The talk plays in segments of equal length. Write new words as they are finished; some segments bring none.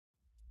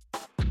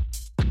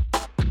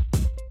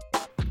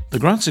The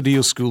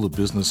Graziadio School of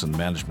Business and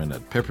Management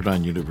at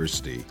Pepperdine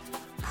University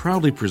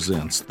proudly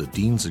presents the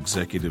Dean's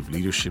Executive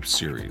Leadership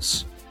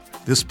Series.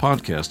 This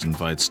podcast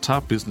invites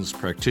top business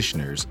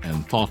practitioners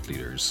and thought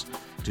leaders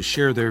to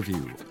share their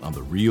view on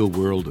the real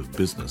world of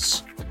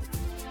business.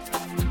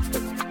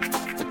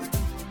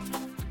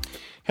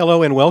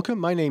 Hello and welcome.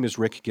 My name is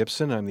Rick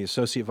Gibson. I'm the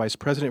Associate Vice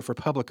President for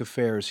Public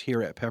Affairs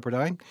here at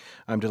Pepperdine.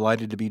 I'm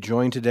delighted to be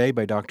joined today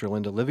by Dr.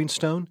 Linda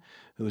Livingstone,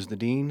 who is the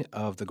Dean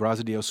of the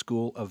Graziadio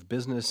School of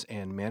Business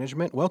and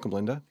Management. Welcome,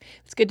 Linda.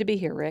 It's good to be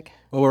here, Rick.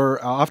 Well, we're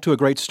off to a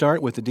great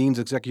start with the Dean's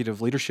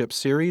Executive Leadership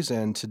Series,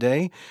 and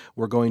today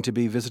we're going to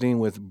be visiting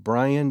with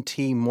Brian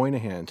T.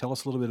 Moynihan. Tell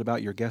us a little bit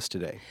about your guest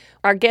today.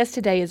 Our guest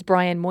today is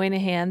Brian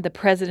Moynihan, the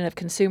President of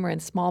Consumer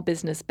and Small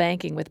Business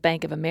Banking with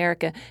Bank of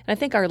America. And I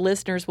think our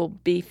listeners will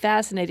be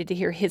fascinated to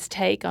hear his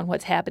take on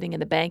what's happening in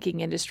the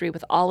banking industry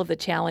with all of the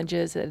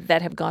challenges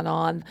that have gone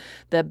on,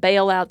 the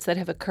bailouts that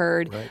have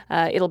occurred.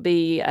 Right. It'll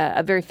be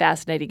a very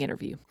fascinating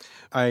interview.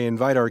 I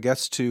invite our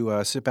guests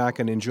to sit back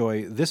and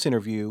enjoy this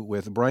interview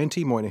with Brian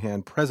T.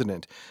 Moynihan,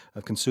 President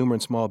of Consumer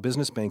and Small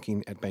Business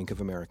Banking at Bank of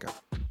America.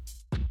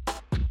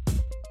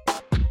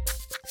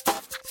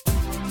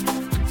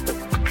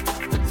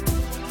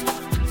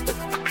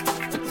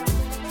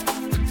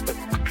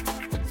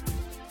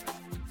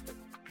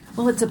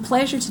 Well, it's a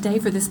pleasure today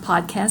for this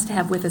podcast to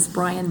have with us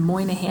Brian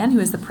Moynihan, who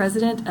is the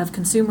President of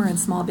Consumer and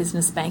Small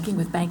Business Banking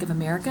with Bank of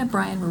America.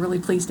 Brian, we're really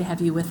pleased to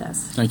have you with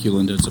us. Thank you,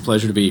 Linda. It's a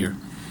pleasure to be here.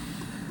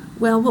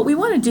 Well, what we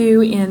want to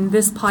do in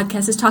this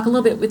podcast is talk a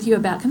little bit with you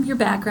about your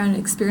background and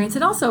experience,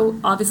 and also,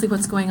 obviously,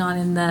 what's going on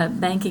in the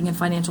banking and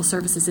financial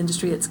services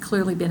industry. It's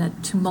clearly been a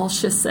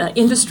tumultuous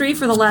industry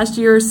for the last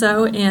year or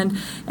so, and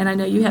I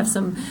know you have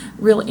some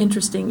real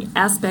interesting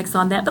aspects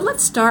on that. But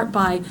let's start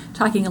by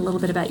talking a little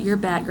bit about your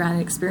background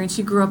and experience.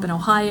 You grew up in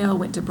Ohio,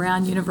 went to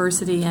Brown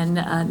University and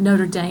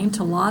Notre Dame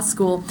to law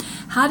school.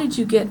 How did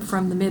you get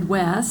from the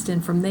Midwest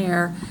and from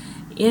there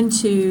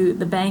into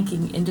the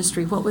banking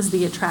industry? What was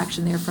the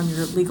attraction there from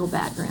your legal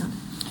background?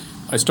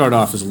 I started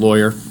off as a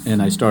lawyer,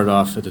 and I started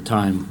off at the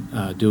time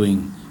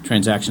doing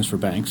transactions for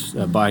banks,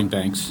 buying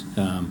banks.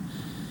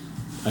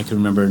 I can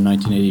remember in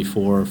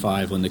 1984 or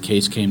 5 when the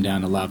case came down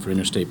and allowed for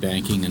interstate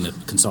banking and the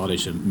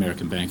consolidation of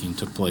American banking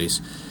took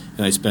place.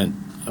 And I spent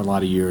a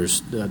lot of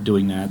years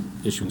doing that,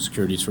 issuing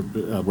securities for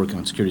working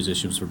on securities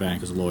issuance for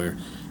bank as a lawyer.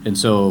 And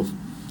so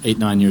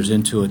 8-9 years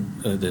into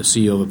it, the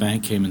CEO of a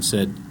bank came and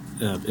said,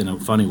 in a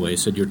funny way,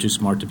 said, "You're too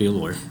smart to be a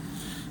lawyer,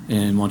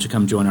 and why don't you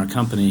come join our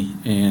company,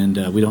 and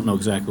we don't know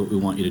exactly what we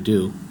want you to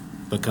do,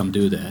 but come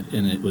do that."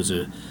 And it was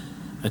a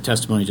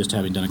testimony just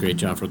having done a great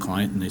job for a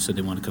client, and they said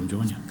they want to come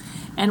join you.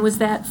 And was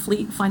that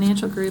Fleet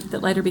Financial Group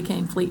that later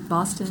became Fleet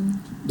Boston?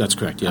 That's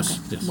correct, yes.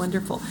 Okay. Yes.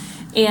 Wonderful.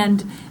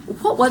 And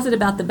what was it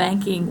about the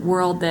banking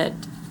world that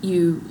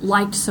you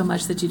liked so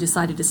much that you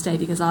decided to stay?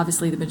 Because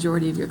obviously the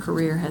majority of your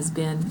career has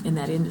been in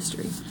that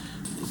industry.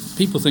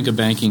 People think of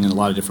banking in a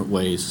lot of different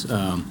ways,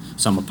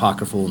 some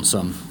apocryphal and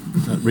some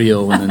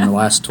real. And in the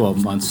last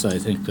 12 months, I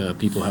think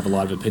people have a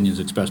lot of opinions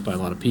expressed by a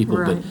lot of people.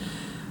 Right. But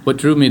what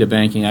drew me to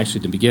banking actually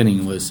at the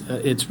beginning was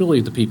it's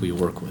really the people you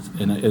work with.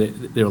 And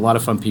there are a lot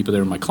of fun people.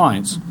 They're my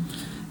clients.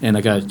 Mm-hmm. And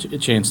I got a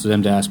chance for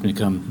them to ask me to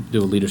come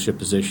do a leadership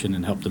position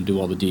and help them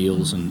do all the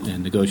deals and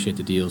negotiate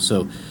the deals.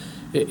 So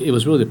it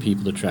was really the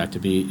people that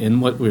attracted me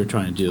and what we were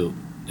trying to do.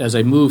 As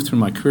I moved through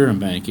my career in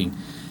banking,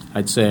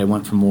 I'd say I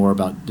went from more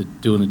about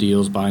doing the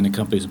deals, buying the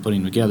companies and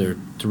putting them together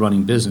to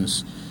running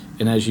business.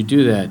 And as you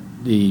do that,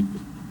 the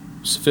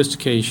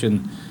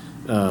sophistication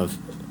of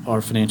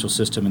our financial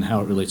system and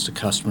how it relates to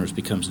customers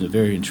becomes a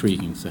very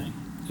intriguing thing.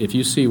 If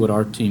you see what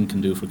our team can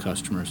do for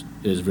customers,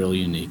 it is really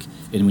unique.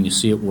 And when you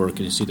see it work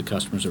and you see the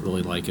customers that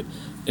really like it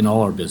in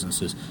all our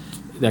businesses,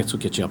 that's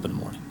what gets you up in the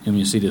morning. And when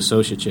you see the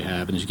associates you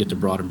have, and as you get to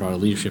broader and broader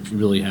leadership, you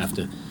really have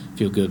to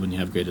feel good when you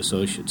have great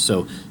associates.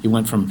 So you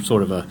went from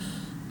sort of a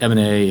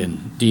M&A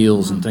and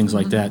deals and things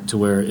like that to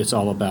where it's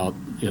all about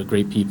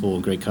great people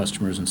and great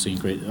customers and seeing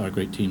our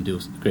great team do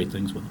great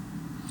things with them.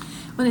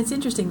 Well, it's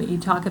interesting that you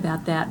talk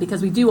about that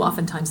because we do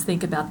oftentimes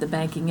think about the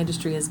banking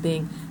industry as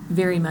being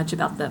very much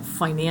about the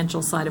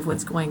financial side of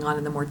what's going on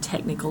and the more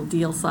technical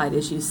deal side,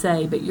 as you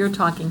say, but you're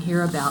talking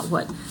here about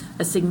what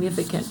a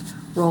significant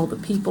role the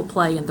people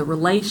play and the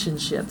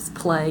relationships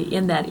play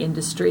in that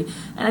industry.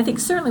 And I think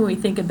certainly when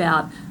we think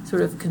about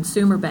sort of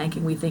consumer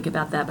banking, we think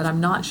about that, but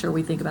I'm not sure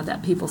we think about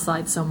that people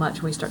side so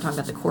much when we start talking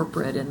about the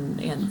corporate and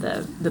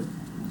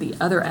the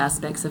other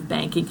aspects of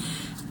banking.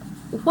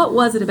 What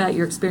was it about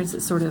your experience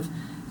that sort of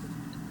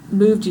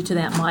moved you to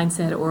that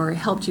mindset or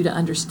helped you to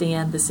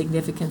understand the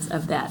significance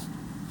of that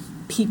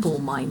people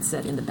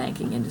mindset in the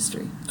banking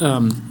industry?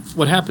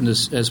 What happened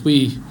is as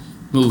we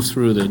moved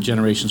through the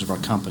generations of our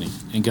company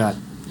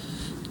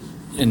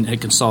and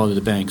had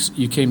consolidated the banks,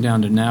 you came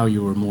down to now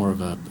you were more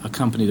of a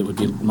company that would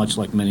be much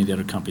like many of the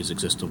other companies that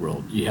exist in the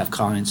world. You have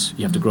clients.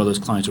 You have to grow those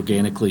clients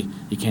organically.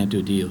 You can't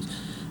do deals.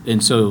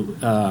 And so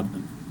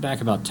back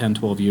about 10,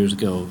 12 years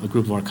ago, a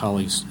group of our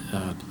colleagues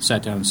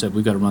sat down and said,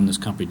 we've got to run this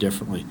company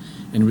differently,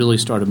 and really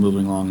started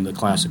moving along the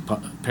classic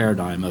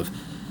paradigm of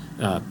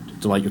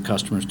delight your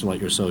customers, delight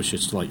your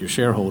associates, delight your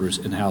shareholders,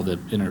 and how the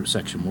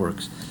intersection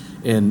works.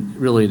 And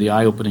really the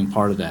eye-opening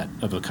part of that,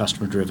 of a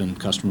customer-driven,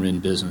 customer-in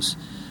business,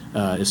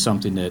 is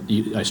something that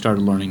I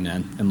started learning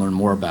then and learned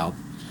more about.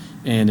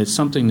 And it's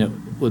something that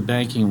with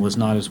banking was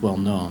not as well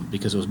known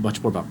because it was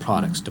much more about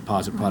products,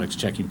 deposit products,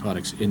 checking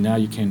products. And now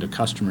you came to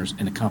customers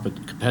and the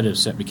competitive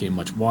set became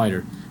much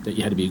wider, that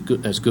you had to be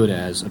as good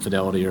as a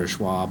Fidelity or a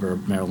Schwab or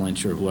Merrill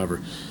Lynch or whoever.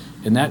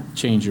 And that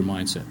changed your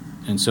mindset.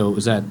 And so it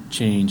was that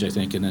change, I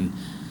think, and then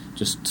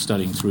just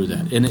studying through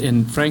that.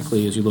 And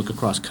frankly, as you look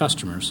across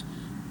customers,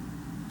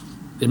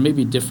 there may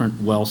be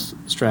different wealth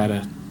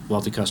strata,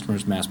 wealthy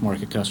customers, mass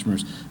market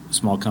customers,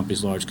 small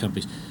companies, large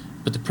companies,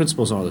 but the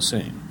principles are the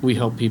same. We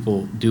help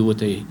people do what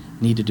they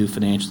need to do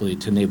financially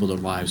to enable their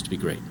lives to be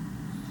great.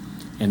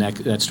 And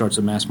that starts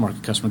with mass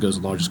market customer, goes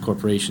to the largest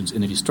corporations.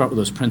 And if you start with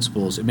those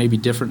principles, it may be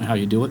different in how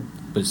you do it,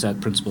 but it's that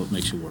principle that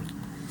makes you work.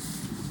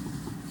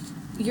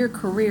 Your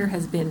career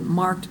has been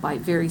marked by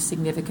very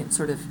significant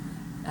sort of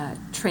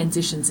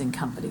transitions in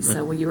companies. Right.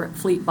 So when you were at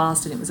Fleet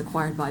Boston, it was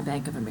acquired by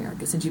Bank of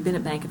America. Since you've been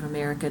at Bank of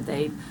America,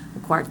 they've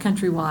acquired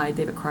Countrywide,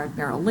 they've acquired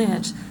Merrill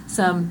Lynch,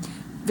 some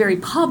very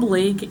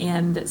public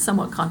and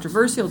somewhat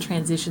controversial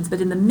transitions.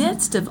 But in the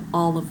midst of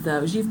all of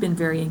those, you've been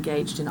very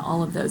engaged in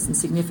all of those in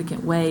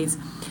significant ways.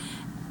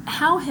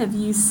 How have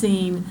you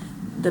seen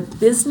the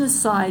business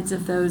sides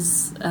of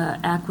those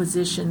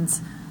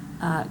acquisitions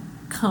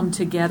come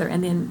together,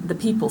 and then the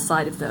people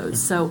side of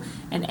those? So,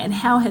 and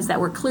how has that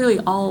worked? Clearly,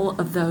 all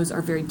of those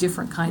are very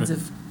different kinds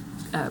of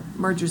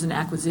mergers and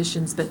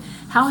acquisitions, but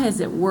how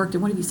has it worked,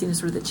 and what have you seen as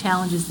sort of the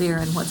challenges there,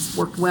 and what's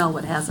worked well,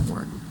 what hasn't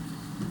worked?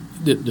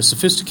 The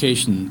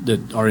sophistication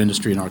that our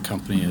industry and our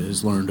company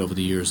has learned over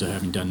the years of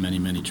having done many,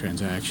 many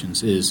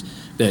transactions is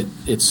that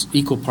it's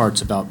equal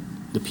parts about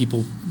the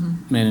people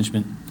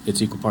management,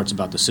 it's equal parts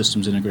about the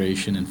systems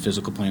integration and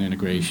physical plant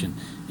integration,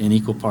 and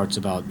equal parts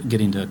about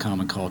getting to a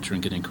common culture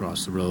and getting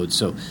across the road.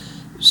 So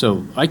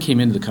I came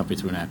into the company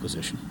through an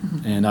acquisition,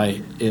 and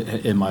I,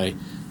 in my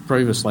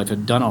previous life,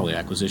 had done all the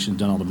acquisitions,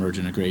 done all the merger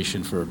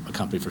integration for a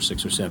company for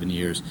 6 or 7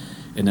 years,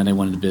 and then I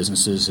went into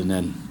businesses, and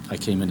then I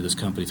came into this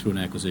company through an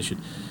acquisition.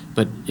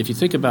 But if you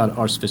think about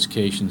our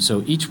sophistication,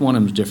 so each one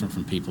of them is different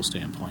from people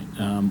standpoint.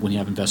 When you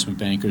have investment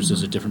bankers,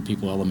 there's a different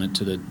people element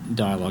to the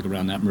dialogue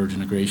around that merger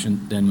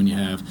integration than when you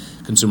have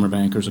consumer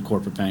bankers or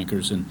corporate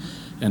bankers and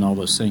all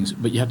those things.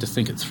 But you have to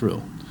think it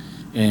through.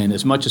 And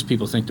as much as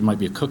people think there might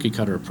be a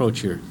cookie-cutter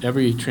approach here,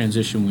 every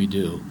transition we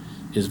do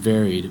is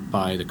varied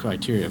by the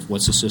criteria of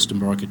what's the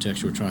system or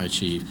architecture we're trying to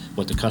achieve,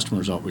 what the customer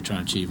result we're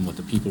trying to achieve, and what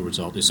the people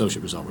result, the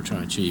associate result we're trying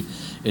to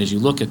achieve. And as you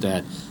look at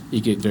that, you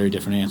get very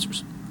different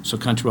answers. So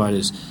Countrywide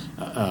is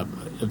a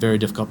very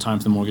difficult time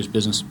for the mortgage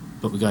business,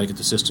 but we've got to get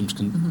the systems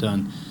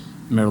done.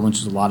 Merrill Lynch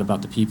is a lot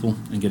about the people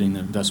and getting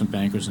the investment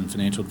bankers and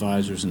financial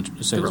advisors and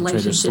sales and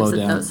traders slow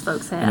down. Those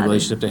folks had. And the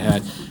relationship they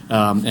had.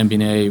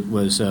 MBNA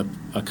was a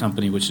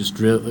company which is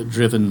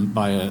driven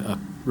by a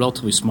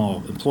relatively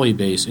small employee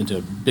base into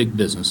a big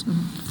business.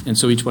 And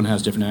so each one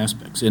has different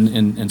aspects.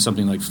 And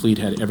something like Fleet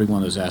had every one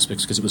of those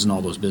aspects because it was in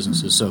all those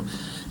businesses. So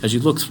as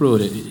you look through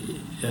it,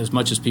 as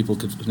much as people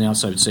could, from the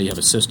outside would say you have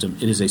a system,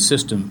 it is a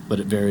system, but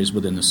it varies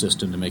within the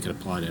system to make it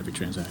apply to every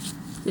transaction.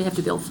 You have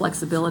to build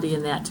flexibility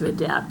in that to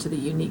adapt to the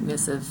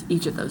uniqueness of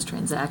each of those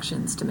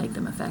transactions to make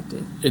them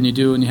effective. And you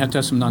do, and you have to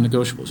have some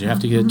non-negotiables. You have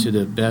to get to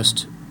the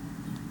best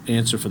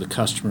answer for the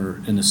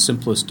customer in the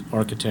simplest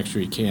architecture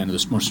you can, or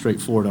the more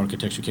straightforward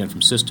architecture you can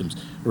from systems,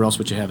 or else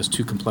what you have is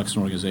too complex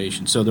an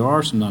organization. So there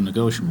are some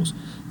non-negotiables,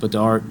 but the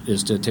art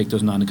is to take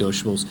those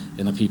non-negotiables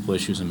and the people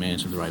issues and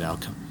manage them the right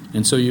outcome.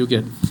 And so you'll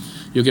get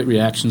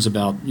reactions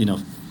about,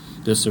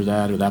 this or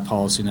that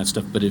policy and that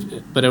stuff,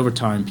 but over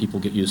time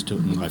people get used to it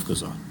and life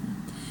goes on.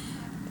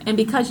 And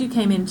because you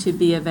came into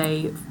B of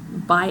A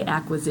by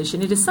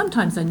acquisition, it is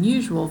sometimes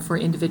unusual for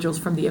individuals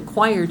from the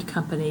acquired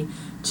company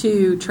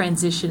to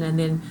transition and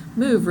then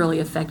move really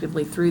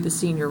effectively through the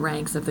senior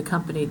ranks of the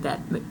company that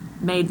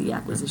made the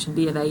acquisition,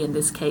 B of A in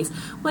this case.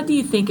 What do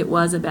you think it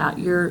was about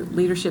your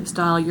leadership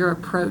style, your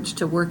approach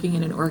to working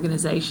in an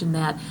organization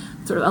that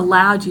sort of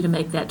allowed you to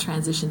make that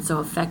transition so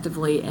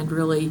effectively and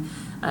really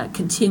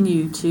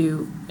continue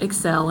to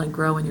excel and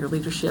grow in your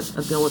leadership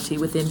ability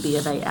within B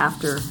of A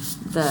after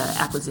the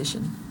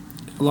acquisition?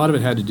 A lot of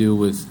it had to do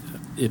with,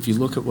 if you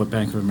look at what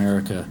Bank of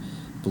America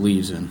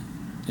believes in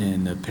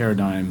the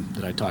paradigm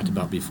that I talked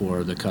about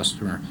before, the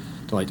customer,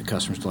 delight the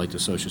customers, delight the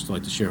associates,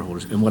 delight the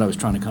shareholders, and what I was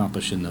trying to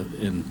accomplish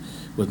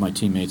with my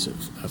teammates at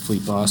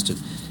Fleet Boston,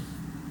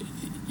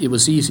 it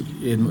was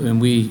easy.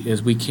 And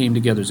as we came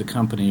together as a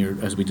company, or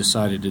as we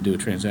decided to do a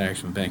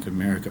transaction with Bank of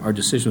America, our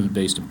decision was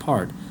based in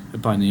part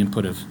upon the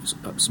input of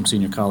some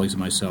senior colleagues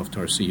and myself to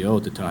our CEO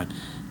at the time,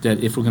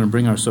 that if we're going to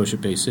bring our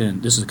associate base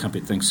in, this is a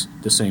company that thinks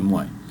the same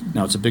way.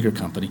 Now, it's a bigger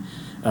company,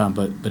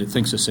 but it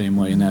thinks the same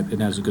way, and that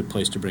is a good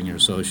place to bring your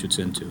associates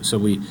into. So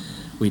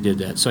we did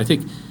that. So I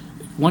think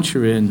once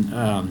you're in,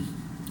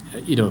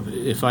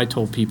 if I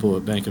told people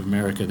at Bank of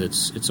America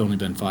that it's only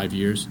been 5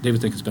 years, they would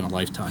think it's been a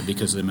lifetime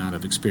because of the amount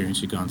of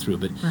experience you've gone through.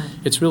 But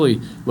it's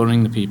really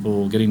learning the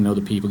people, getting to know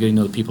the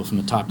people from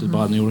the top to the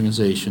bottom of the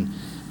organization,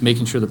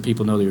 making sure that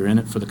people know that you're in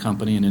it for the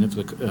company and in it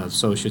for the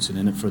associates and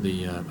in it for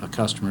the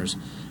customers.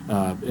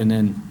 And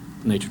then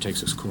nature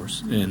takes its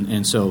course.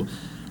 And so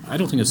I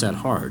don't think it's that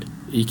hard.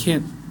 You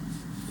can't.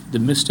 The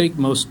mistake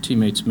most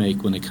teammates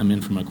make when they come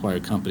in from an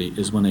acquired company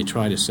is when they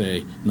try to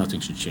say nothing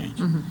should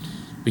change.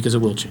 Because it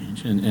will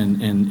change.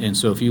 And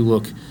so if you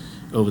look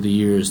over the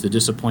years, the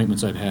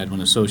disappointments I've had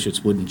when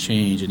associates wouldn't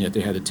change and yet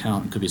they had the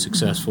talent and could be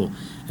successful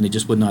and they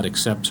just would not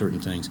accept certain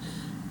things.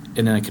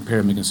 And then I compare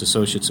them against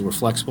associates that were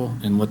flexible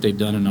in what they've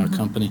done in our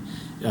company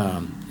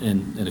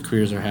and the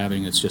careers they're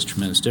having. It's just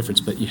tremendous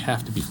difference. But you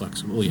have to be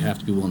flexible. You have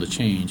to be willing to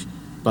change.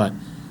 But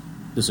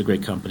this is a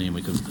great company and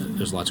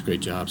there's lots of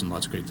great jobs and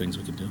lots of great things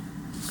we can do.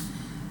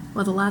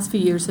 Well, the last few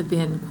years have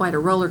been quite a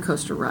roller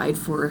coaster ride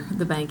for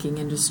the banking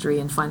industry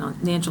and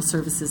financial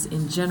services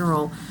in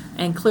general,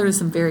 and clearly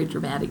some very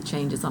dramatic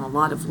changes on a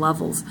lot of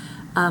levels.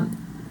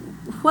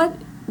 What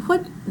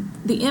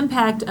the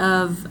impact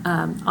of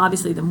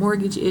obviously the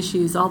mortgage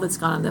issues, all that's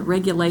gone on, the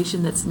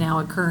regulation that's now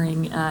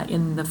occurring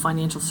in the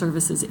financial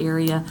services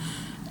area.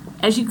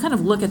 As you kind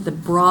of look at the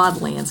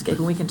broad landscape,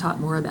 and we can talk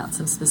more about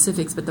some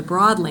specifics, but the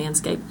broad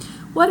landscape,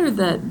 what are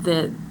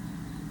the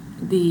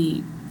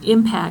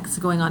impacts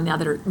going on now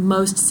that are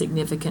most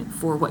significant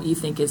for what you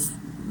think is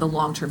the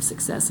long-term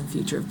success and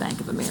future of Bank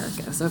of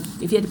America? So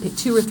if you had to pick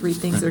 2 or 3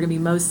 things that are going to be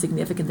most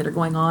significant that are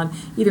going on,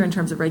 either in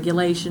terms of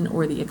regulation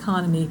or the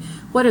economy,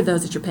 what are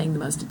those that you're paying the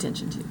most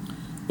attention to?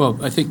 Well,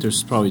 I think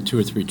there's probably 2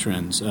 or 3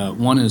 trends.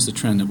 One is the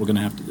trend that we're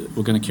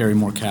going to carry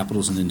more capital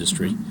as an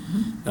industry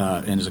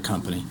and as a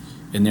company,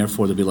 and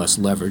therefore there'll be less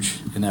leverage,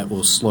 and that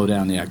will slow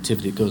down the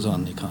activity that goes on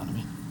in the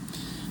economy.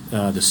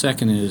 The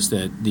second is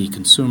that the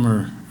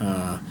consumer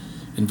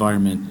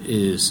environment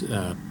is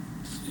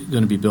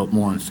going to be built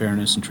more on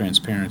fairness and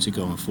transparency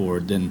going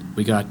forward than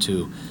we got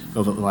to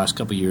over the last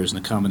couple of years,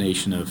 and the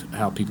combination of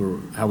how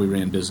we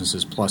ran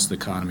businesses plus the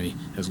economy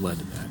has led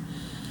to that.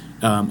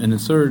 And the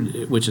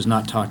third, which is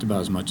not talked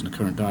about as much in the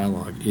current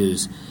dialogue,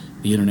 is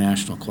the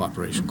international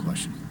cooperation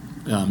question.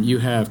 You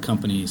have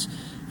companies,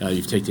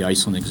 you take the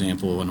Iceland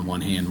example on the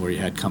one hand, where you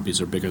had companies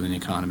that are bigger than the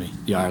economy,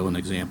 the Ireland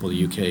example,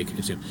 the UK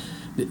example.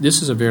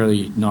 This is a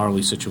very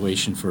gnarly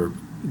situation for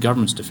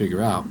governments to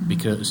figure out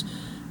because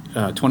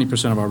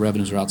 20% of our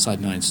revenues are outside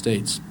the United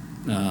States.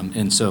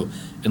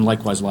 And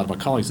likewise, a lot of our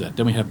colleagues that.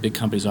 Then we have big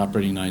companies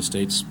operating in the United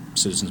States,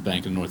 Citizens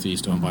Bank in the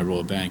Northeast, owned by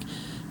Royal Bank.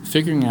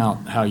 Figuring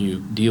out how you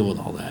deal with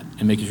all that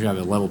and making sure you have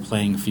a level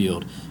playing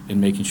field and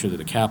making sure that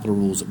the capital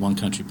rules that one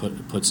country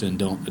puts in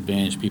don't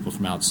advantage people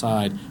from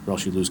outside, or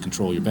else you lose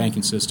control of your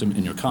banking system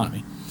and your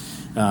economy.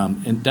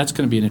 And that's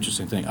going to be an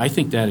interesting thing. I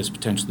think that is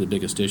potentially the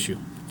biggest issue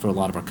for a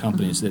lot of our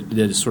companies, that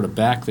is sort of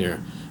back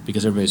there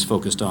because everybody's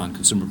focused on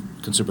Consumer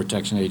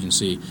Protection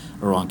Agency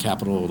or on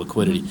capital or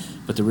liquidity.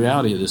 But the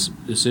reality of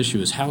this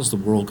issue is, how's the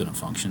world going to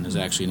function is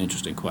actually an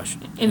interesting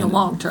question. In the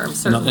long term,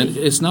 certainly. And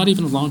it's not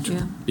even the long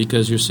term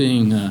because you're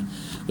seeing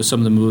with some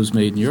of the moves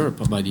made in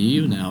Europe by the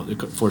EU now,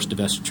 forced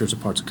divestitures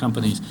of parts of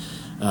companies,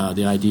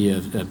 the idea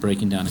of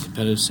breaking down a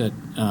competitive set.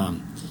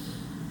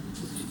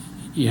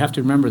 You have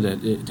to remember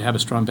that to have a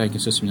strong banking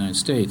system in the United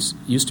States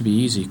used to be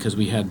easy because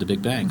we had the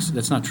big banks.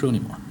 That's not true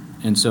anymore.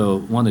 And so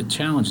one of the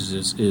challenges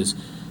is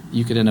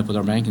you could end up with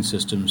our banking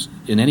systems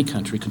in any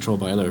country controlled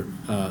by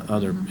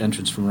other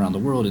entrants from around the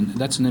world, and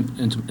that's an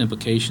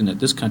implication that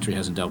this country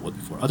hasn't dealt with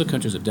before. Other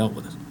countries have dealt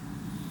with it.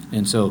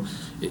 And so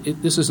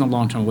this isn't a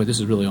long-term way.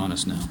 This is really on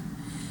us now.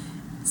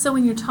 So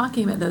when you're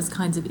talking about those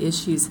kinds of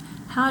issues,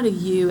 how do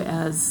you,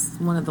 as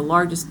one of the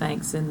largest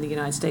banks in the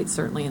United States,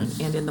 certainly,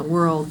 and in the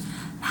world,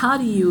 how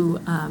do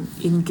you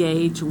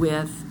engage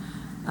with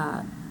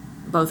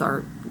both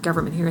our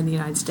government here in the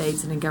United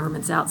States and in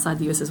governments outside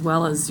the U.S., as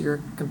well as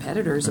your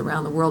competitors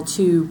around the world,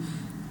 to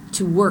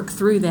work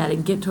through that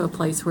and get to a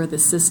place where the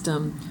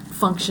system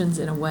functions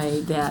in a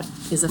way that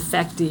is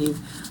effective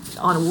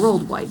on a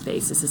worldwide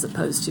basis as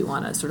opposed to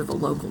on a sort of a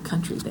local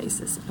country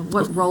basis? And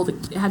what role?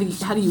 How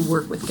do you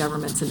work with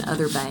governments and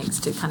other banks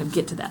to kind of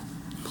get to that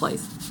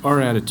place? Our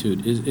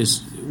attitude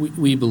is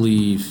we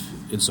believe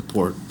and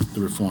support the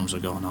reforms that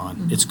are going on.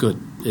 Mm-hmm. It's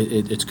good.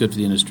 It's good for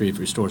the industry. It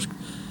restores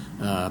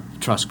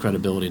trust,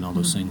 credibility, and all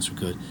those things are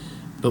good.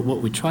 But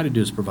what we try to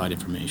do is provide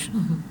information.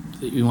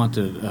 Mm-hmm. We want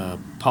the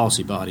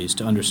policy bodies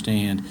to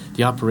understand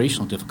the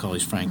operational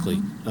difficulties,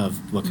 frankly,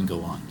 of what can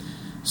go on.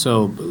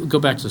 So go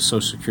back to the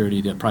Social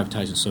Security, the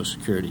privatizing Social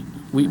Security.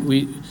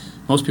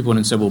 Most people went in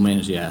and said, we'll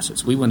manage the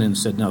assets. We went in and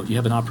said, no, you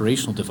have an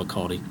operational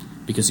difficulty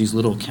because these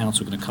little accounts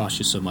are going to cost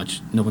you so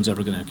much, no one's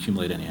ever going to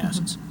accumulate any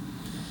assets.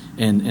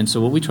 And so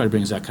what we try to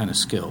bring is that kind of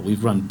skill.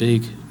 We've run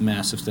big,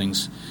 massive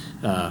things,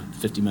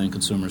 50 million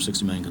consumers,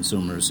 60 million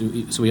consumers.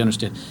 So we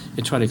understand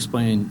and try to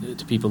explain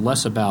to people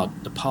less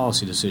about the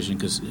policy decision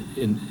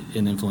and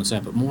influence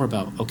that, but more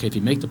about, okay, if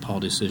you make the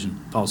policy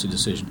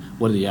decision,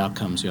 what are the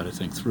outcomes you ought to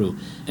think through?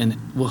 And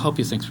we'll help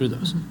you think through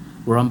those.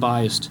 Mm-hmm. We're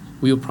unbiased.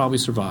 We will probably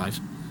survive.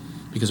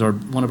 because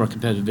one of our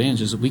competitive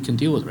advantages is that we can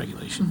deal with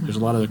regulation. There's a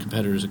lot of other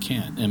competitors that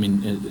can't. I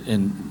mean,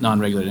 in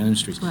non-regulated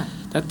industries. Right.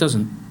 That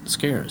doesn't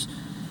scare us.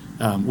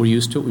 We're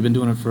used to it. We've been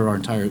doing it for our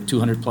entire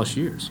 200-plus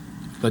years.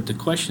 But the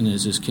question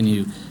is can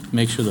you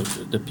make sure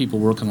that the people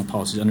working on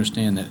policies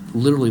understand that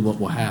literally what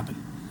will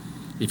happen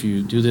if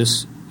you do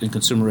this in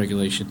consumer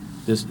regulation,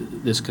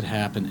 this could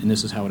happen, and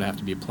this is how it would have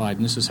to be applied,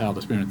 and this is how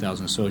the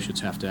 300,000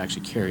 associates have to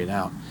actually carry it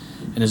out.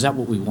 And is that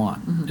what we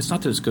want? It's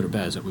not that it's good or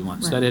bad, it's that we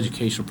want. It's that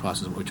educational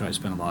process that we try to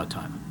spend a lot of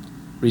time on.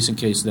 Recent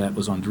case of that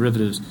was on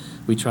derivatives.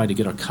 We tried to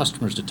get our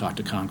customers to talk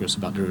to Congress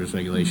about derivatives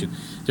regulation.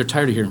 They're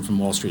tired of hearing from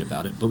Wall Street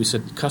about it, but we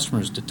said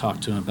customers to talk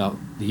to them about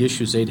the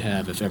issues they'd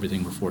have if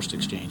everything were forced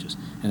exchanges.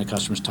 And the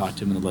customers talked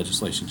to them and the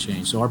legislation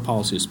changed. So our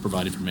policy is to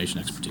provide information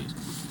expertise.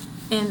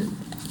 And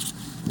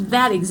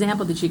that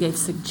example that you gave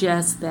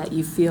suggests that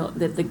you feel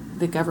that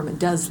the government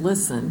does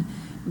listen,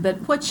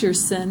 but what's your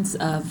sense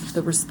of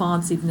the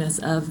responsiveness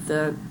of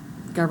the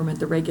government,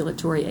 the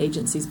regulatory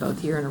agencies,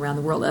 both here and around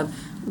the world, of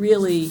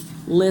really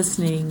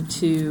listening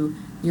to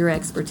your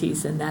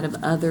expertise and that of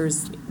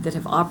others that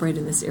have operated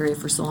in this area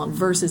for so long,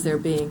 versus there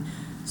being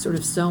sort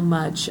of so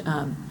much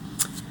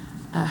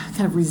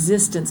kind of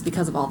resistance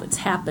because of all that's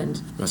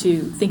happened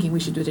to thinking we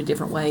should do it a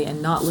different way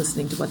and not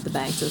listening to what the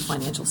banks or the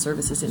financial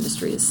services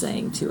industry is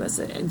saying to us?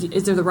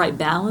 Is there the right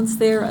balance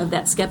there of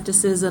that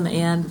skepticism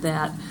and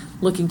that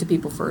looking to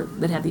people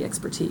that have the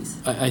expertise?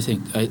 I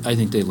think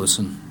they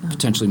listen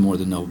potentially more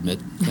than they'll admit,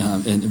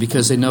 and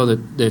because they know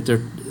that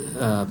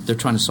they're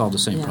trying to solve the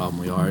same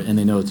problem we are, and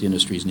they know that the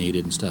industry is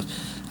needed and stuff.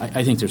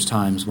 I think there's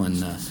times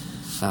when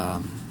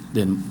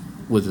then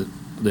with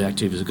the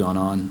activities that have gone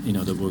on,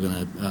 that we're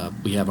going to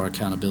we have our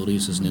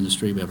accountabilities as an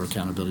industry, we have our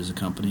accountability as a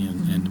company,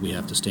 and we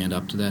have to stand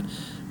up to that.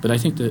 But I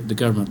think the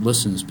government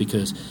listens,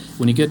 because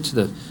when you get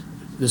to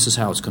this is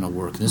how it's going to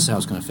work, and this is how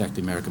it's going to affect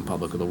the American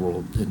public or the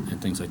world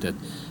and things like that,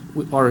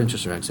 our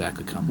interests are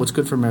exactly common. What's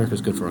good for America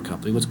is good for our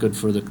company. What's good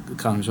for the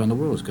economies around the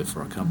world is good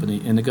for our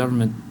company. And the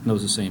government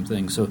knows the same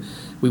thing. So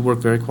we work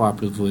very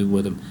cooperatively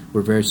with them.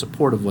 We're very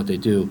supportive of what they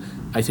do.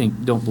 I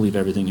think don't believe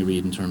everything you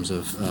read in terms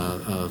of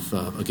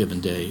a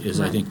given day.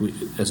 I think we,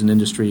 as an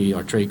industry,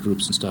 our trade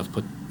groups and stuff,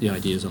 put the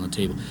ideas on the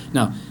table.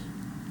 Now,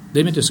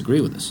 they may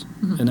disagree with us,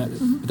 and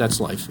that's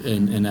life,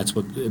 and that's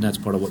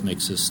part of what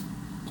makes this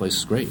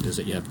place great, is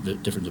that you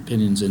have different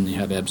opinions and you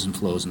have ebbs and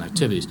flows and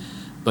activities.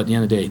 But at the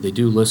end of the day, they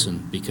do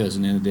listen, because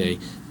at the end of the day,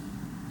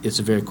 it's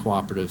a very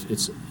cooperative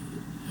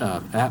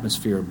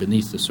atmosphere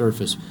beneath the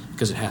surface,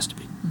 because it has to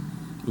be.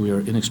 We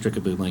are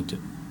inextricably linked.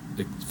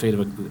 The fate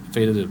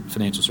of the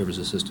financial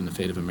services system, the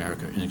fate of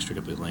America, are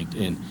inextricably linked,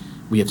 and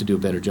we have to do a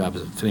better job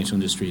as a financial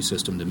industry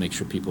system to make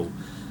sure people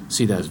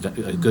see that as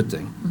a good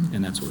thing,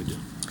 and that's what we do.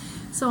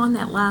 So on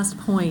that last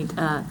point,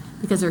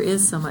 because there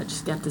is so much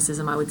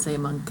skepticism, I would say,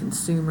 among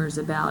consumers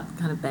about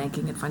kind of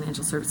banking and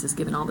financial services,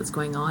 given all that's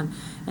going on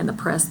and the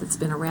press that's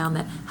been around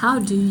that, how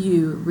do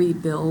you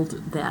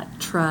rebuild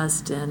that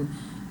trust and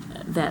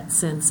that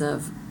sense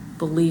of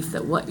belief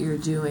that what you're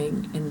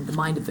doing in the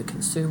mind of the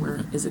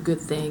consumer is a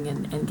good thing,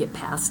 and get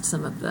past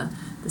some of the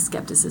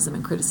skepticism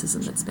and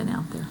criticism that's been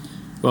out there?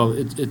 Well,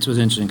 it was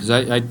interesting, because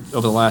I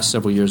over the last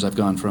several years I've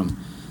gone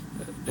from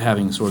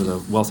having sort of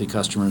the wealthy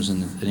customers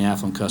and the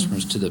affluent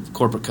customers to the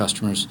corporate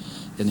customers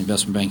and the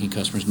investment banking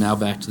customers, now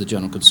back to the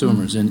general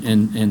consumers.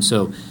 And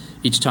so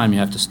each time you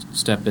have to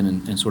step in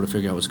and sort of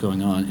figure out what's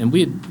going on. And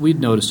we'd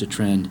noticed a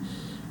trend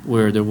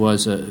where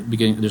there's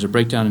a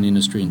breakdown in the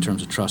industry in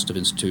terms of trust of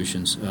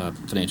institutions,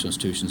 financial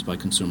institutions, by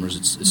consumers.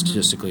 It's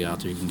statistically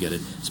out there. You can get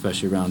it,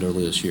 especially around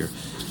early this year.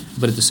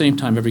 But at the same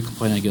time, every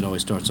complaint I get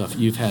always starts off,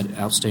 you've had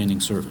outstanding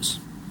service,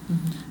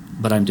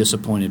 but I'm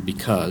disappointed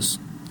because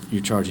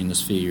you're charging this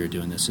fee, you're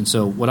doing this. And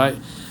so what I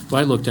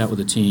looked at with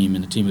the team,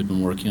 and the team had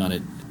been working on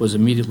it, was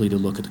immediately to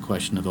look at the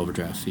question of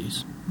overdraft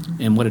fees.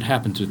 And what had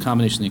happened to the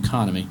combination of the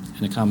economy and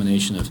the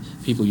combination of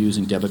people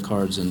using debit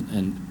cards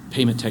and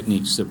payment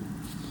techniques that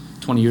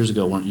 20 years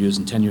ago weren't used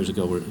and 10 years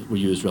ago were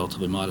used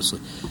relatively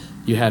modestly.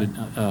 You had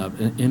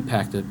an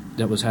impact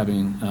that was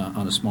having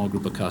on a small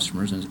group of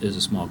customers, and is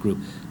a small group,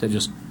 that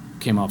just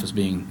came off as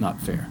being not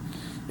fair.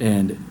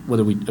 And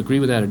whether we agree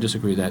with that or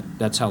disagree with that,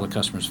 that's how the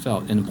customers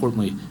felt. And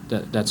importantly,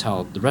 that's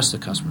how the rest of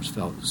the customers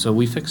felt. So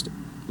we fixed it.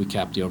 We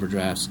capped the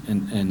overdrafts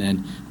and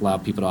then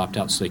allowed people to opt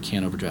out so they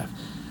can't overdraft.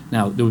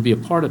 Now, there would be a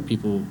part of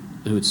people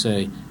who would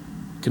say,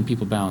 can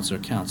people balance their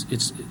accounts?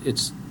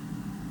 It's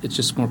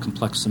just more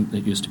complex than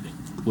it used to be,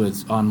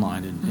 with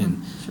online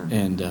and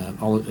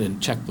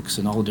checkbooks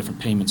and all the different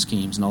payment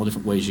schemes and all the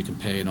different ways you can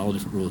pay and all the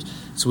different rules.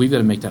 So we've got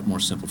to make that more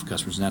simple for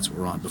customers, and that's what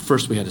we're on. But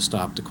first we had to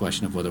stop the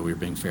question of whether we were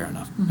being fair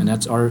enough. And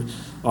that's our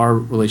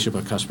relationship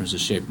with our customers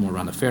is shaped more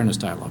around the fairness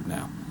dialogue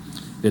now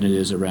than it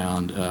is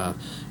around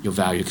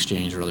value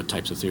exchange or other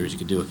types of theories you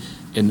could do it.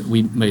 And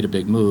we made a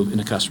big move, and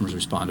the customers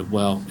responded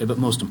well, but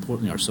most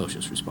importantly, our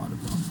associates responded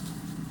well.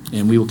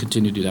 And we will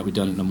continue to do that. We've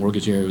done it in the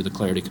mortgage area with the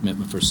Clarity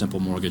Commitment for a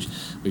simple mortgage.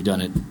 We've done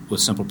it with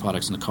simple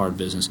products in the card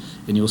business.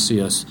 And you'll see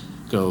us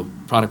go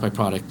product by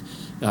product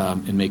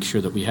and make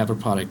sure that we have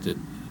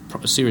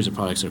a series of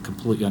products that are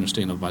completely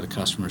understandable by the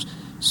customers,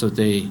 so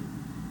they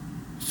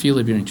feel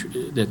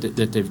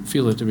that they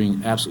feel that they're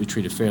being absolutely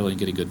treated fairly and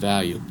getting good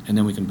value, and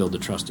then we can build the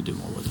trust to do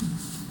more with them.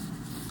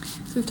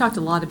 So we've talked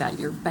a lot about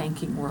your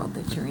banking world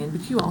that you're in,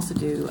 but you also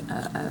do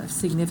a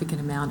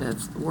significant amount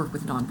of work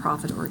with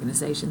nonprofit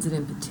organizations, and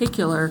in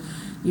particular,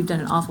 you've done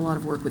an awful lot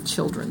of work with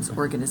children's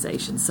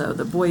organizations. So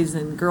the Boys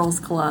and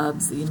Girls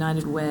Clubs, the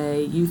United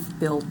Way, Youth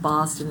Build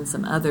Boston, and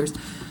some others.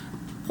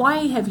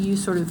 Why have you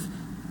sort of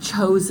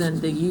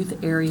chosen the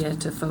youth area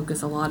to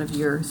focus a lot of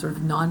your sort of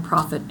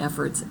nonprofit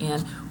efforts,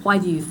 and why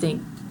do you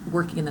think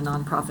working in the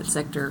nonprofit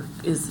sector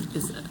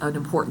is an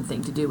important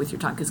thing to do with your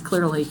time? Because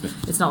clearly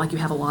it's not like you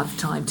have a lot of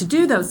time to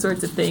do those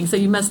sorts of things, so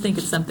you must think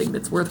it's something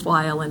that's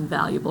worthwhile and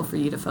valuable for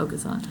you to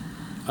focus on.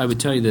 I would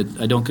tell you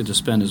that I don't get to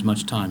spend as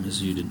much time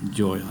as you'd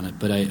enjoy on it,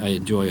 but I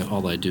enjoy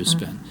all I do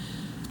spend.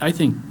 I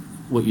think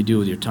what you do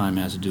with your time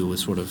has to do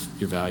with sort of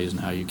your values and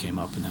how you came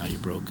up and how you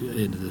broke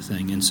into the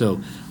thing. And so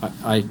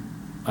I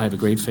have a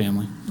great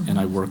family, and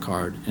I work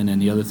hard. And then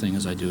the other thing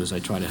I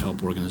try to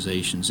help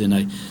organizations. And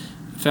I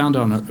found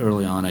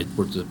early on, I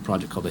worked at a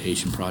project called the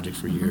Haitian Project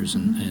for years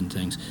and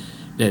things,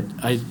 that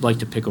I like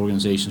to pick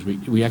organizations where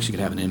we actually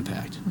could have an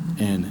impact.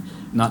 And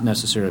not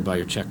necessarily by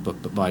your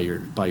checkbook, but by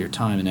your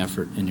time and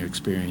effort and your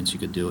experience, you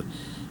could do it.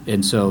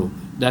 And so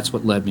that's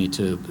what led me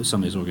to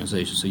some of these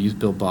organizations. So Youth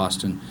Build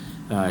Boston,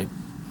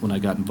 when I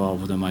got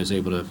involved with them, I was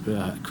able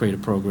to create a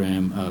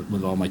program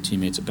with all my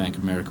teammates at Bank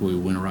of America. We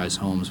would winterize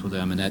homes with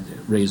them, and that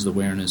raised the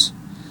awareness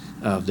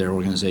of their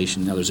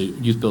organization. Now, there's a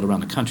Youth Build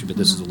around the country, but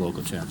this is a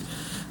local chapter.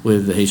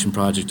 With the Haitian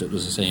Project, it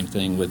was the same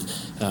thing.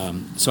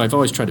 So I've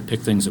always tried to pick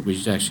things that we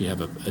actually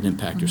have an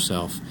impact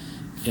yourself,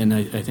 and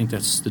I think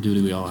that's the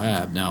duty we all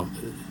have. Now,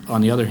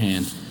 on the other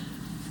hand,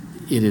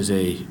 it is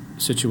a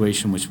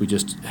situation which we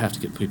just have to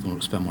get people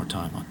to spend more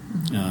time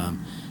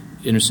on.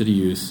 Inner city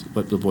youth,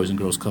 what the Boys and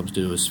Girls Clubs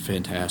do is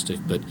fantastic,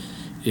 but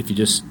if you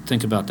just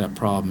think about that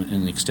problem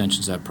and the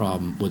extensions of that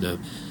problem with a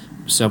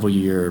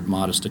several-year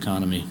modest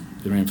economy,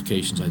 the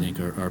ramifications, I think,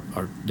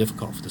 are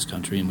difficult for this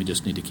country, and we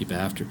just need to keep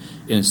after.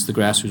 And it's the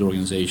grassroots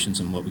organizations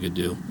and what we could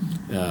do,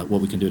 what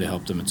we can do to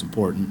help them. It's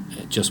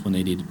important. Just when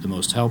they need the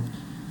most help,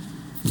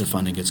 their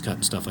funding gets cut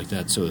and stuff like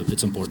that. So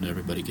it's important that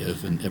everybody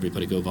give and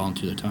everybody go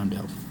volunteer their time to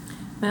help.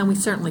 And we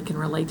certainly can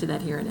relate to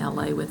that here in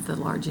L.A. with the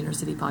large inner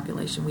city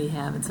population we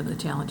have and some of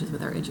the challenges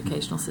with our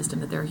educational system,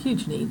 that there are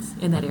huge needs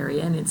in that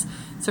area. And it's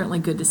certainly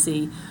good to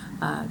see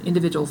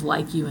individuals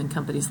like you and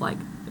companies like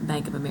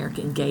Bank of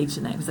America engaged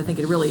in that, because I think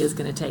it really is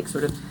going to take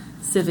sort of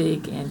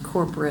civic and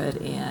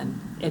corporate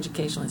and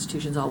educational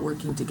institutions all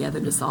working together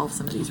to solve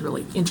some of these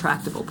really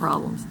intractable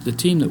problems. The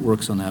team that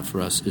works on that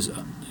for us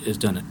has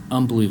done an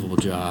unbelievable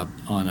job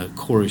on a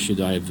core issue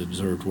that I've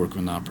observed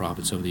working with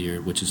nonprofits over the year,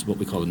 which is what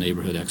we call the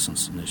Neighborhood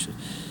Excellence Initiative.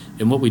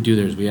 And what we do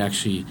there is we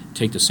actually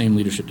take the same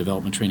leadership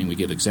development training we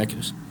give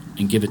executives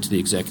and give it to the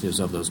executives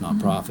of those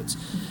nonprofits.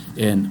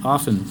 And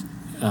often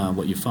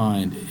what you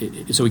find,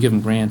 so we give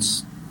them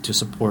grants to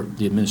support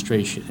the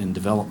administration and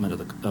development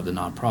of the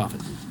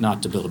nonprofit,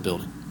 not to build a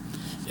building.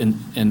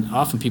 And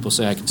often people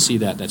say, I can see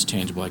that's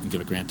tangible. I can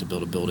give a grant to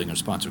build a building or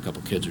sponsor a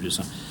couple kids or do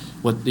something.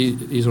 What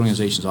these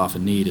organizations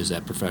often need is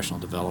that professional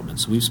development.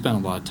 So we've spent a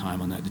lot of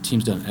time on that. The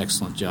team's done an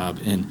excellent job,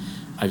 and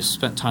I've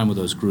spent time with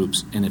those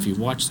groups. And if you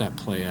watch that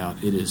play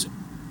out, it is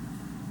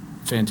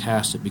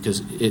fantastic,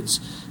 because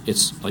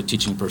it's like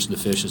teaching a person to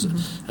fish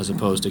as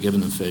opposed to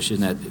giving them fish,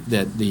 and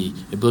that the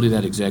ability of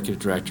that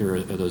executive director or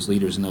those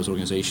leaders in those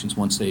organizations,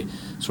 once they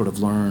sort of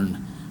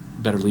learn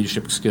better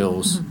leadership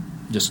skills,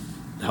 just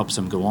helps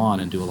them go on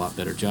and do a lot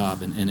better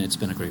job, and it's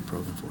been a great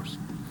program for us.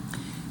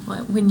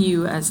 Well, when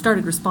you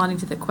started responding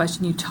to the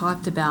question, you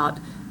talked about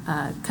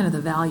kind of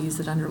the values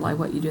that underlie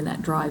what you do, and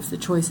that drives the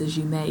choices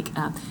you make.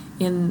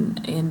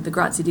 In the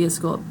Grazie Dia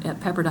School at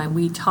Pepperdine,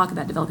 we talk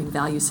about developing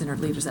value-centered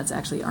leaders. That's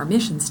actually our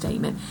mission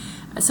statement.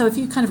 So if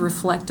you kind of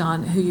reflect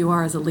on who you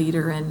are as a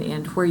leader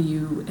and where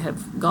you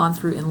have gone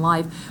through in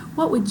life,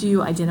 what would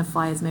you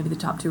identify as maybe the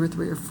top 2 or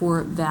 3 or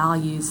 4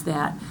 values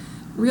that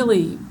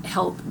really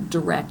help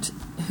direct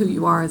who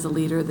you are as a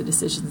leader, the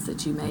decisions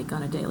that you make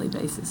on a daily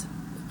basis?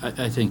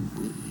 I think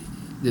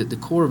the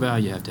core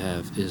value you have to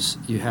have is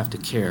you have to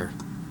care,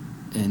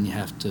 and you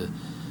have to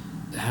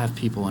have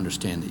people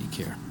understand that you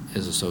care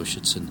as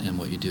associates and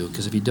what you do.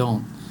 Because if you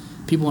don't,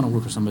 people want to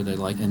work with somebody they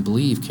like and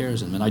believe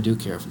cares in them, and I do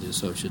care for the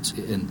associates,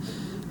 and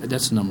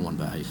that's the number one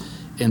value.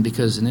 And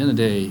because at the end of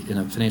the day, in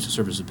a financial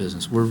services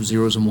business, we're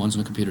zeros and ones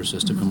in a computer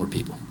system, and we're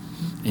people.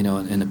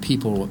 And the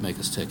people are what make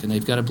us tick, and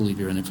they've got to believe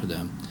you're in it for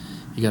them.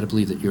 You got to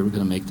believe that you're going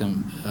to make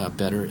them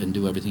better and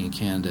do everything you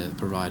can to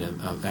provide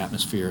an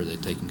atmosphere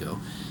that they can go.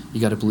 You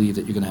got to believe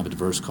that you're going to have a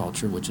diverse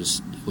culture, which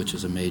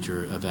is a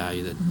major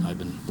value that I've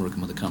been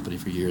working with the company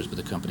for years, but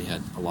the company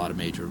had a lot of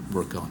major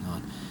work going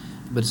on.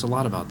 But it's a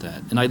lot about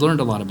that, and I learned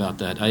a lot about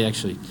that. I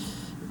actually,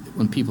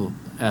 when people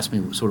ask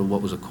me sort of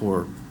what was a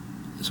core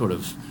sort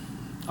of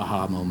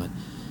aha moment,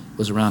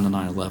 was around the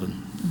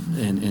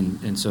 9/11,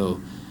 and so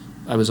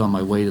I was on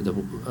my way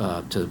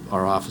to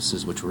our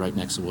offices, which were right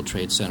next to the World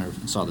Trade Center,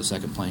 and saw the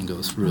second plane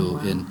go through. Oh, wow.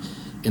 And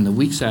in the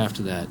weeks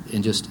after that,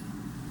 and just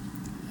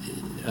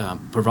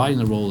providing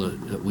the role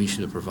that we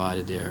should have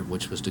provided there,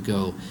 which was to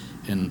go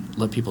and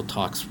let people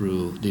talk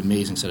through the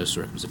amazing set of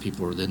circumstances. The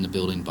people were in the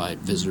building by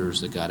visitors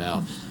that got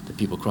out, the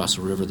people across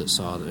the river that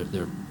saw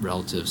their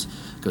relatives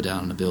go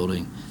down in the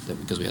building, that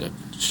because we had a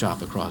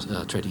shop across,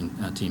 trading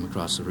team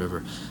across the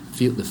river.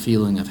 The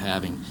feeling of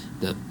having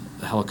the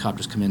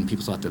helicopters come in,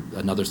 people thought that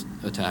another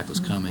attack was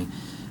coming,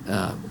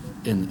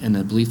 and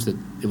the belief that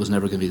it was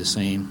never going to be the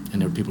same,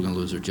 and there were people going to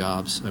lose their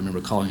jobs. I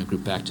remember calling a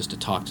group back just to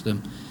talk to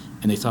them,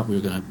 and they thought we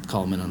were going to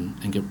call them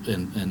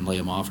in and lay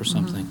them off or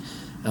something.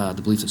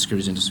 The belief that the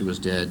securities industry was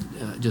dead,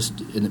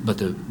 but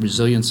the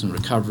resilience and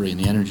recovery and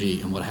the energy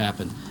and what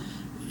happened,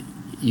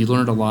 you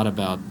learned a lot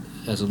about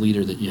as a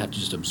leader that you have to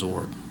just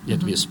absorb. You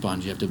have to be a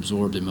sponge. You have to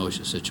absorb the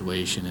emotional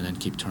situation and then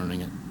keep turning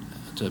it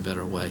to a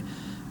better way.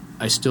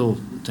 I still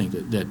think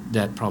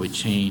that probably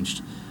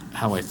changed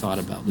how I thought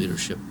about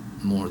leadership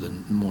more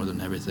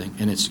than everything.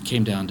 And it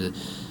came down to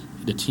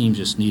the team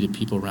just needed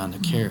people around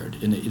that cared,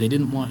 and they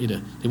didn't want you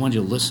to. They wanted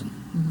you to listen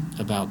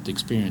about the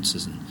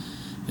experiences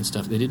and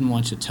stuff. They didn't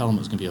want you to tell them it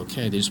was going to be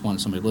okay. They just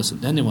wanted somebody to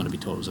listen. Then they wanted to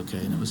be told it was okay,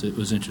 and it was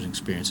an interesting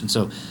experience. And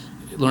so,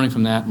 learning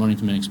from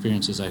many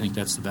experiences, I think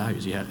that's the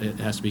values. It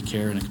has to be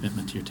care and a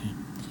commitment to your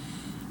team.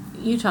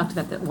 You talked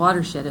about that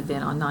watershed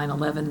event on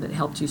 9/11 that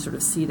helped you sort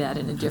of see that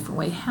in a different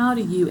way. How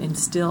do you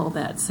instill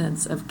that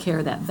sense of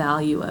care, that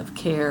value of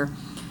care,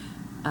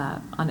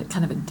 on a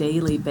kind of a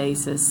daily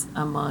basis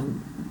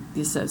among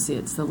the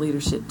associates, the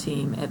leadership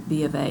team at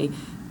B of A?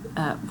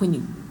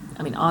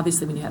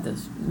 Obviously when you have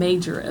those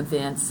major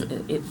events,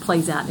 it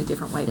plays out in a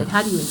different way. But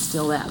how do you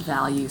instill that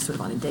value sort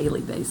of on a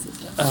daily basis?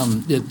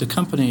 The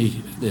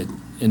company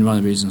and one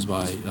of the reasons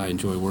why I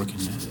enjoy working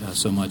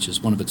so much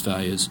is one of its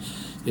values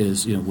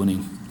is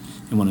winning.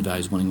 And one of the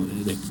values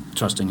winning,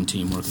 trusting in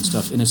teamwork and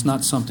stuff. And it's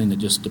not something that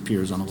just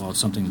appears on the wall. It's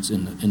something that's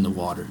in the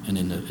water and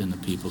in the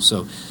people.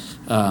 So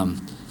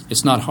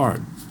it's not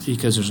hard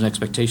because there's an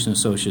expectation of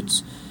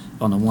associates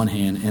on the one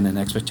hand and an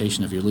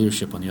expectation of your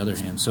leadership on the other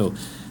hand. So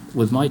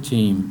with my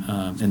team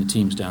and the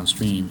teams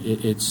downstream,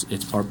 it's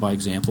part by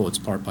example. It's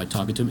part by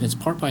talking to them. It's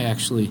part by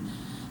actually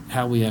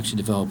how we actually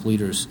develop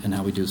leaders and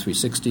how we do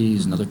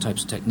 360s and other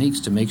types of techniques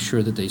to make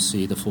sure that they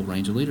see the full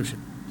range of leadership.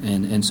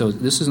 And so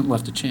this isn't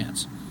left to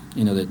chance.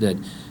 That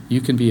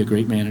you can be a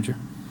great manager,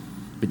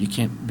 but you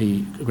can't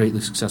be greatly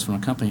successful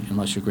in a company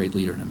unless you're a great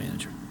leader and a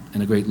manager.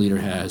 And a great leader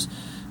has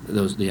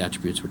the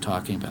attributes we're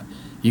talking about.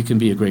 You can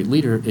be a great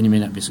leader, and you may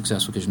not be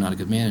successful because you're not a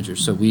good manager.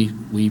 So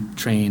we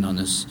train on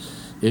this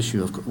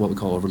issue of what we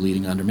call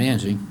overleading and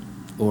undermanaging,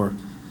 or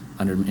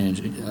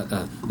undermanaging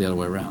the other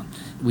way around.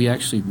 We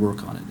actually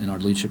work on it in our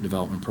leadership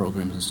development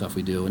programs and stuff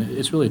we do, and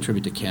it's really a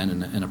tribute to Ken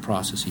and a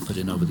process he put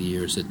in over the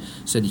years that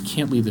said you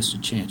can't leave this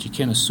to chance. You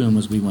can't assume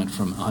as we went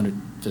from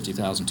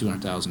 150,000,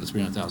 200,000 to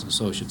 300,000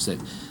 associates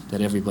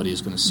that everybody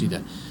is going to see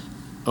that.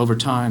 Over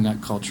time,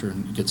 that culture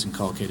gets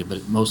inculcated,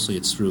 but mostly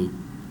it's through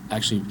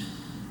actually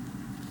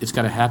it's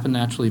got to happen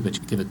naturally, but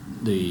you give it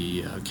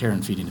the care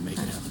and feeding to make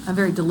it happen. A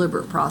very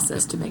deliberate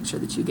process to make sure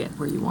that you get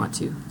where you want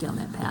to down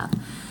that path.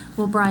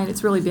 Well, Brian,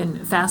 it's really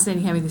been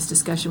fascinating having this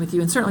discussion with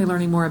you and certainly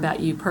learning more about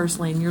you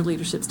personally and your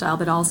leadership style,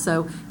 but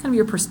also kind of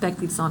your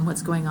perspectives on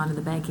what's going on in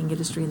the banking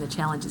industry and the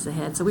challenges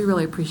ahead. So we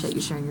really appreciate you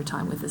sharing your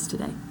time with us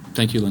today.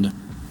 Thank you, Linda.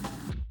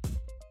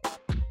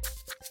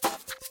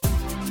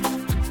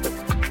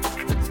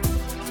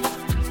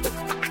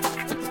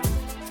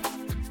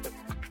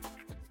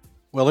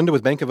 Well, Linda,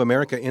 with Bank of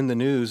America in the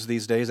news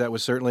these days, that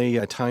was certainly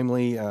a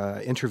timely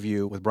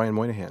interview with Brian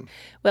Moynihan.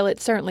 Well,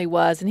 it certainly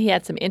was, and he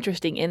had some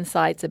interesting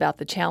insights about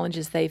the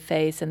challenges they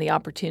face and the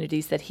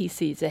opportunities that he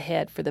sees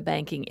ahead for the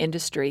banking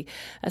industry.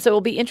 So it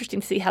will be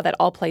interesting to see how that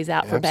all plays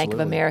out for Bank of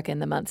America in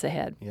the months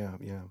ahead. Yeah.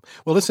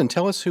 Well, listen,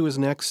 tell us who is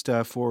next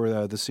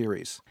for the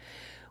series.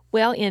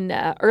 Well, in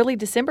early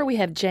December, we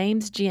have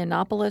James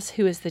Giannopoulos,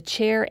 who is the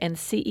chair and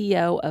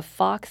CEO of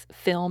Fox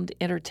Filmed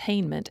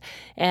Entertainment,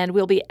 and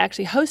we'll be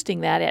actually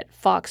hosting that at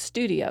Fox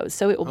Studios.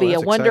 So it will be a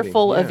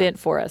wonderful event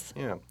for us.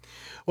 Yeah.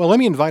 Well, let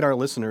me invite our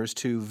listeners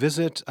to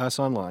visit us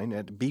online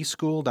at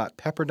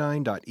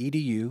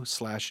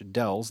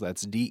bschool.pepperdine.edu/Dells,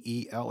 that's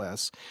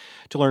DELS,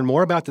 to learn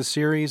more about the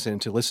series and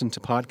to listen to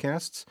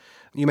podcasts.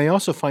 You may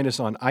also find us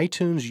on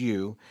iTunes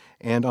U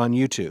and on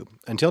YouTube.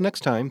 Until next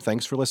time,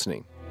 thanks for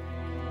listening.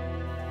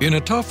 In a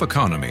tough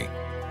economy,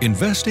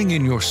 investing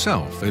in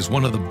yourself is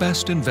one of the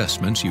best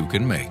investments you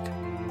can make.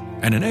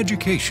 And an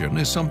education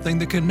is something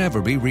that can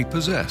never be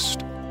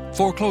repossessed,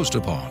 foreclosed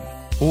upon,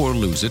 or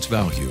lose its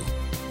value.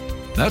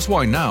 That's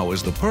why now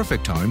is the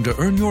perfect time to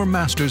earn your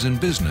master's in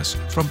business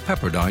from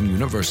Pepperdine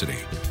University.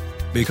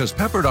 Because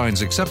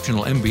Pepperdine's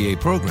exceptional MBA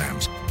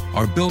programs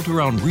are built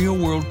around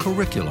real-world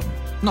curriculum,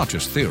 not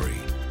just theory.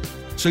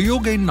 So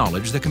you'll gain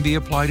knowledge that can be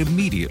applied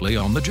immediately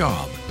on the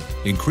job,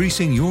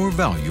 increasing your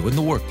value in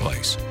the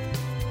workplace.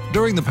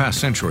 During the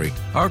past century,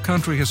 our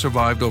country has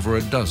survived over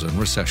a dozen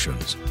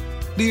recessions.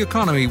 The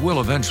economy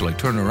will eventually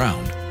turn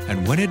around,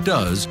 and when it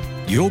does,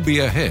 you'll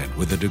be ahead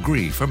with a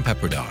degree from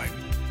Pepperdine.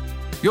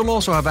 You'll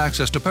also have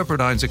access to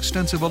Pepperdine's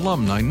extensive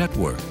alumni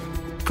network,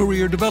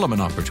 career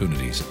development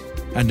opportunities,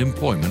 and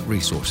employment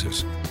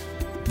resources.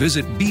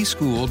 Visit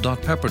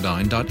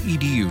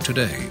bschool.pepperdine.edu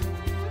today.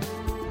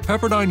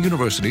 Pepperdine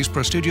University's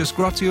prestigious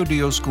Grazio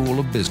Dio School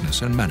of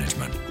Business and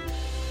Management.